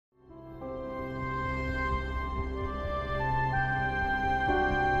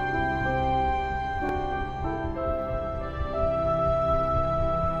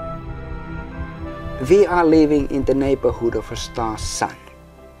We are living in the neighborhood of a star Sun.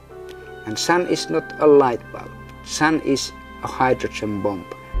 And Sun is not a light bulb. Sun is a hydrogen bomb.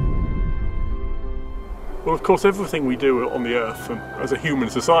 Well, of course, everything we do on the Earth and as a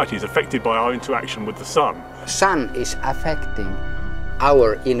human society is affected by our interaction with the Sun. Sun is affecting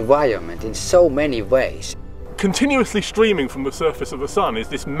our environment in so many ways. Continuously streaming from the surface of the Sun is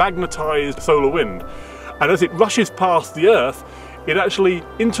this magnetized solar wind, and as it rushes past the Earth, it actually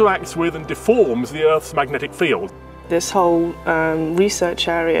interacts with and deforms the Earth's magnetic field. This whole research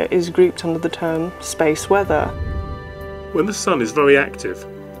area is grouped under the term space weather. When the Sun is very active,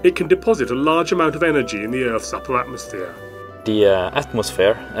 it can deposit a large amount of energy in the Earth's upper atmosphere. The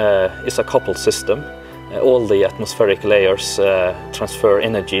atmosphere is a coupled system. All the atmospheric layers transfer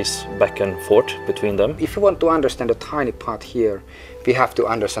energies back and forth between them. If you want to understand a tiny part here, we have to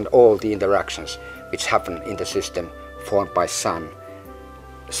understand all the interactions which happen in the system formed by Sun,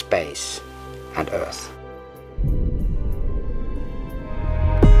 space and Earth.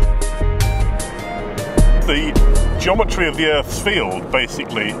 The geometry of the Earth's field,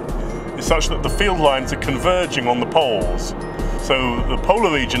 basically, is such that the field lines are converging on the poles. So the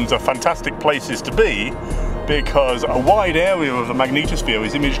polar regions are fantastic places to be because a wide area of the magnetosphere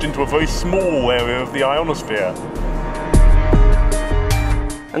is imaged into a very small area of the ionosphere.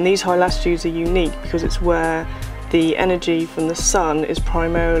 And these high latitudes are unique because it's where the energy from the Sun is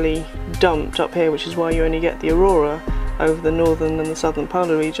primarily dumped up here, which is why you only get the aurora over the northern and the southern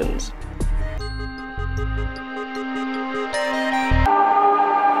polar regions.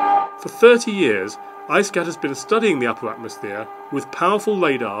 For 30 years, EISCAT has been studying the upper atmosphere with powerful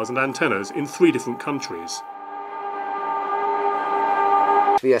radars and antennas in 3 different countries.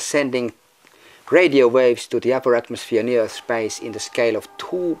 We are sending radio waves to the upper atmosphere near space in the scale of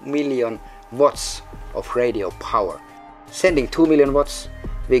 2 million watts of radio power. Sending 2 million watts,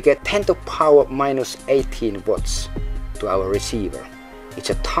 we get 10 to the power minus 18 watts to our receiver. It's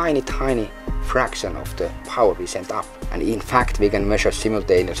a tiny fraction of the power we send up. And in fact, we can measure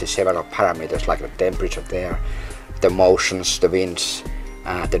simultaneously several parameters like the temperature there, the motions, the winds,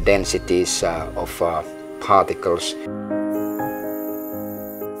 the densities of particles.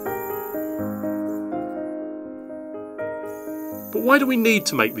 But why do we need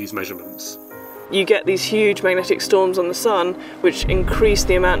to make these measurements? You get these huge magnetic storms on the Sun, which increase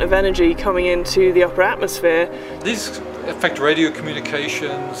the amount of energy coming into the upper atmosphere. These affect radio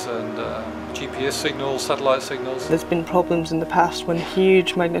communications and GPS signals, satellite signals. There's been problems in the past when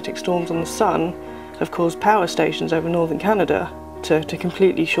huge magnetic storms on the Sun have caused power stations over northern Canada to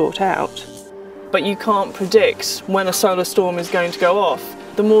completely short out. But you can't predict when a solar storm is going to go off.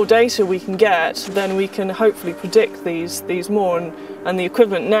 The more data we can get, then we can hopefully predict these more, and the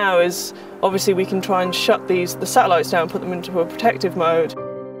equivalent now is obviously we can try and shut the satellites down, put them into a protective mode.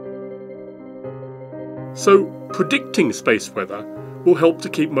 So predicting space weather will help to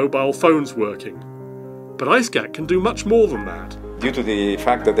keep mobile phones working. But EISCAT can do much more than that. Due to the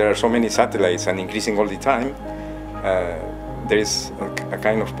fact that there are so many satellites and increasing all the time, there is a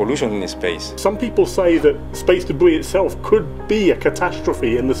kind of pollution in space. Some people say that space debris itself could be a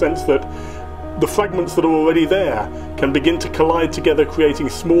catastrophe in the sense that the fragments that are already there can begin to collide together, creating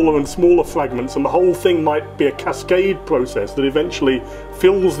smaller and smaller fragments, and the whole thing might be a cascade process that eventually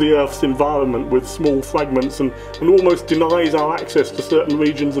fills the Earth's environment with small fragments and almost denies our access to certain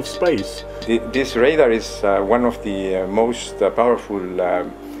regions of space. This radar is one of the most powerful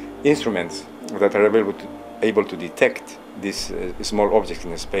instruments that are able to detect these small objects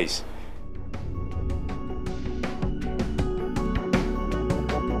in space.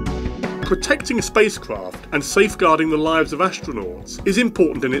 Protecting spacecraft and safeguarding the lives of astronauts is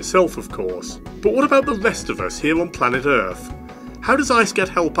important in itself, of course. But what about the rest of us here on planet Earth? How does EISCAT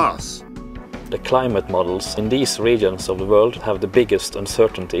help us? The climate models in these regions of the world have the biggest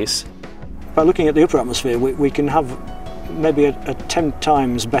uncertainties. By looking at the upper atmosphere, we can have maybe a 10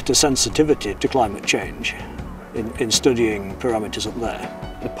 times better sensitivity to climate change in studying parameters up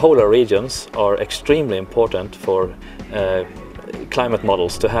there. The polar regions are extremely important for climate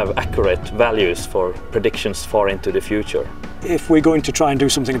models to have accurate values for predictions far into the future. If we're going to try and do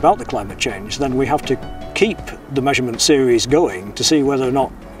something about the climate change, then we have to keep the measurement series going to see whether or not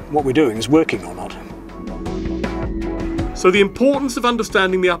what we're doing is working or not. So the importance of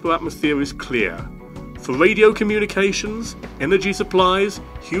understanding the upper atmosphere is clear. For radio communications, energy supplies,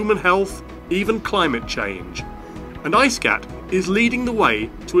 human health, even climate change. And EISCAT is leading the way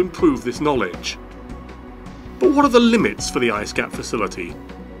to improve this knowledge. But what are the limits for the EISCAT facility?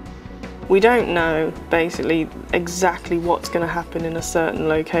 We don't know basically exactly what's going to happen in a certain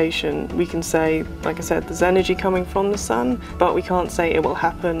location. We can say, like I said, there's energy coming from the sun, but we can't say it will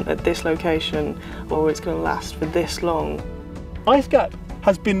happen at this location or it's going to last for this long. EISCAT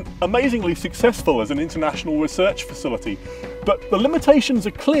has been amazingly successful as an international research facility, but the limitations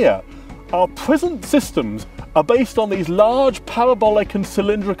are clear. Our present systems are based on these large parabolic and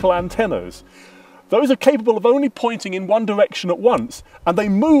cylindrical antennas. Those are capable of only pointing in one direction at once, and they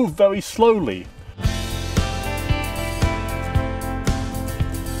move very slowly.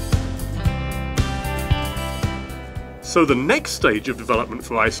 So the next stage of development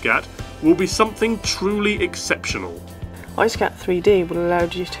for EISCAT will be something truly exceptional. EISCAT 3D will allow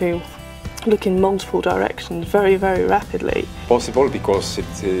you to look in multiple directions very, very rapidly. Possible because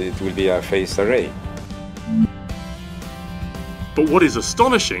it will be a phased array. But what is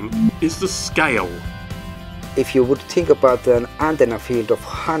astonishing is the scale. If you would think about an antenna field of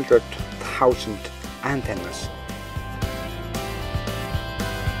 100,000 antennas,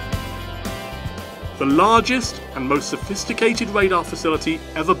 the largest and most sophisticated radar facility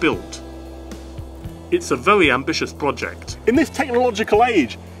ever built. It's a very ambitious project. In this technological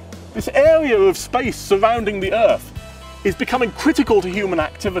age, this area of space surrounding the Earth is becoming critical to human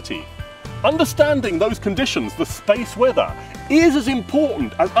activity. Understanding those conditions, the space weather, is as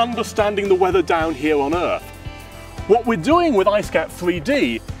important as understanding the weather down here on Earth. What we're doing with EISCAT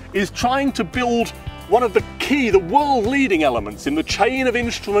 3D is trying to build one of the world-leading elements in the chain of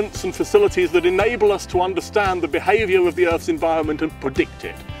instruments and facilities that enable us to understand the behaviour of the Earth's environment and predict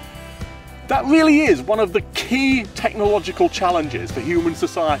it. That really is one of the key technological challenges for human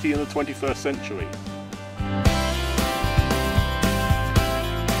society in the 21st century.